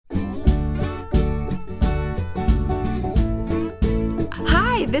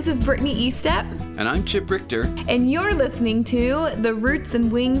This is Brittany Estep. And I'm Chip Richter. And you're listening to the Roots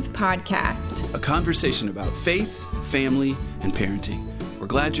and Wings podcast. A conversation about faith, family, and parenting. We're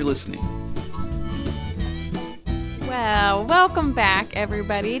glad you're listening. Well, welcome back,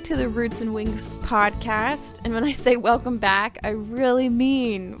 everybody, to the Roots and Wings podcast. And when I say welcome back, I really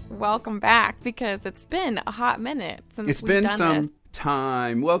mean welcome back, because it's been a hot minute since we've done this. It's been some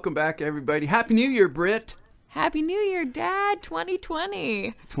time. Welcome back, everybody. Happy New Year, Britt. Happy New Year, Dad.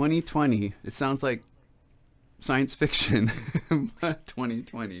 2020. 2020. It sounds like science fiction.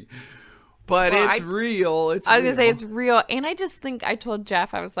 2020. But well, it's real. I was going to say it's real. And I just think I told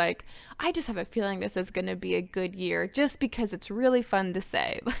Jeff, I was like, I just have a feeling this is going to be a good year just because it's really fun to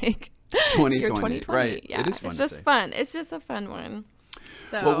say. Like 2020. Right. Yeah, it is fun it's to just say. Fun. It's just a fun one.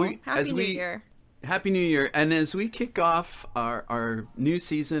 So happy New Year. Happy New Year. And as we kick off our new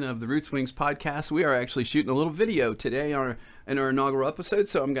season of the Roots Wings podcast, we are actually shooting a little video today in our inaugural episode.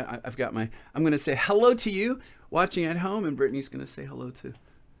 So I'm going to say hello to you watching at home, and Brittany's going to say hello too.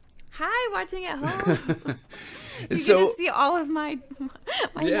 Hi, watching at home. You're going to see all of my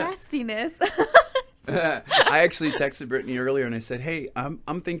nastiness. I actually texted Brittany earlier and I said, hey,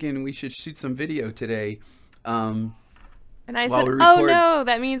 I'm thinking we should shoot some video today. And I said, oh no,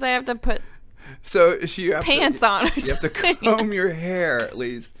 that means I have to put pants on. You have to comb your hair at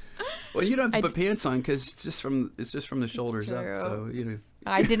least. Well, you don't have to put pants on because it's just from the shoulders up. So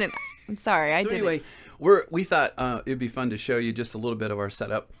I didn't. I'm sorry. I didn't. Anyway, we thought it'd be fun to show you just a little bit of our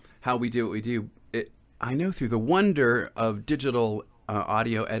setup, how we do what we do. I know through the wonder of digital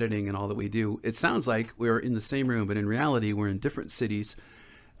audio editing and all that we do, it sounds like we're in the same room, but in reality, we're in different cities,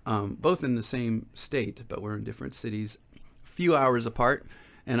 both in the same state, but we're in different cities, a few hours apart.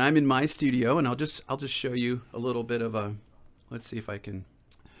 And I'm in my studio, and I'll just show you a little bit of let's see if I can.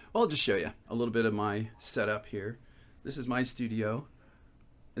 Well, I'll just show you a little bit of my setup here. This is my studio.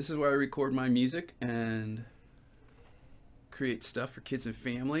 This is where I record my music and create stuff for kids and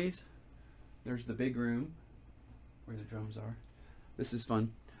families. There's the big room where the drums are. This is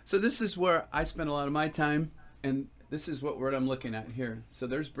fun. So this is where I spend a lot of my time, and this is what I'm looking at here. So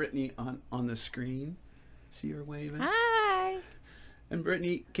there's Brittany on the screen. See her waving? Hi. And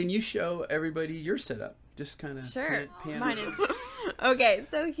Brittany, can you show everybody your setup? Just kind of sure. Mine is okay.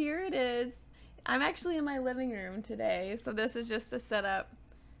 So here it is. I'm actually in my living room today, so this is just a setup.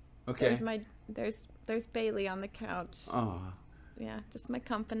 Okay. There's Bailey on the couch. Oh. Yeah, just my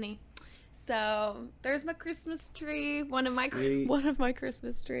company. So there's my Christmas tree, one of my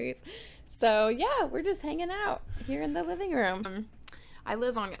Christmas trees. So yeah, we're just hanging out here in the living room. I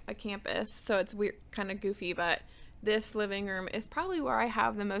live on a campus, so it's weird, kind of goofy, but this living room is probably where I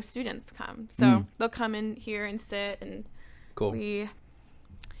have the most students come. So they'll come in here and sit, and we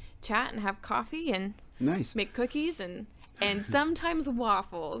chat and have coffee and make cookies and sometimes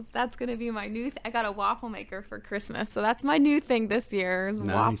waffles. That's going to be my new I got a waffle maker for Christmas. So that's my new thing this year is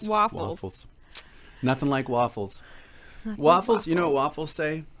waffles. Nothing like waffles. Waffles, you know what waffles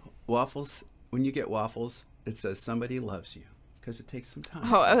say? Waffles, when you get waffles, it says somebody loves you. Because it takes some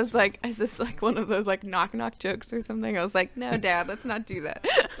time. Oh, I was like, is this like one of those like knock jokes or something? I was like, no, Dad, let's not do that.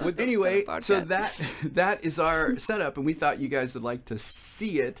 Well, anyway, so that is our setup, and we thought you guys would like to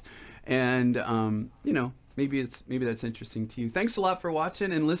see it, and maybe that's interesting to you. Thanks a lot for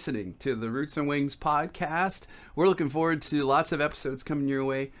watching and listening to the Roots and Wings podcast. We're looking forward to lots of episodes coming your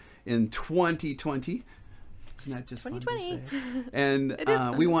way in 2020. Isn't that just 2020. Fun to say? And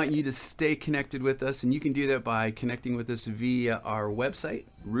we want you to stay connected with us, and you can do that by connecting with us via our website,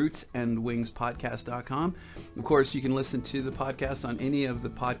 rootsandwingspodcast.com. Of course, you can listen to the podcast on any of the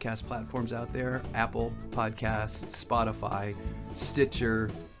podcast platforms out there: Apple Podcasts, Spotify, Stitcher,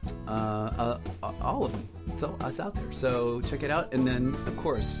 all of them. So it's out there. So check it out, and then, of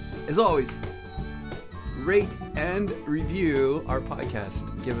course, as always, rate and review our podcast.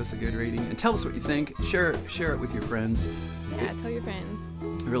 Give us a good rating and tell us what you think. Share it with your friends. Yeah, tell your friends.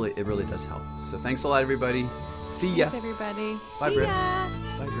 It really does help. So thanks a lot, everybody. See ya. Thanks, everybody. Bye, Britt.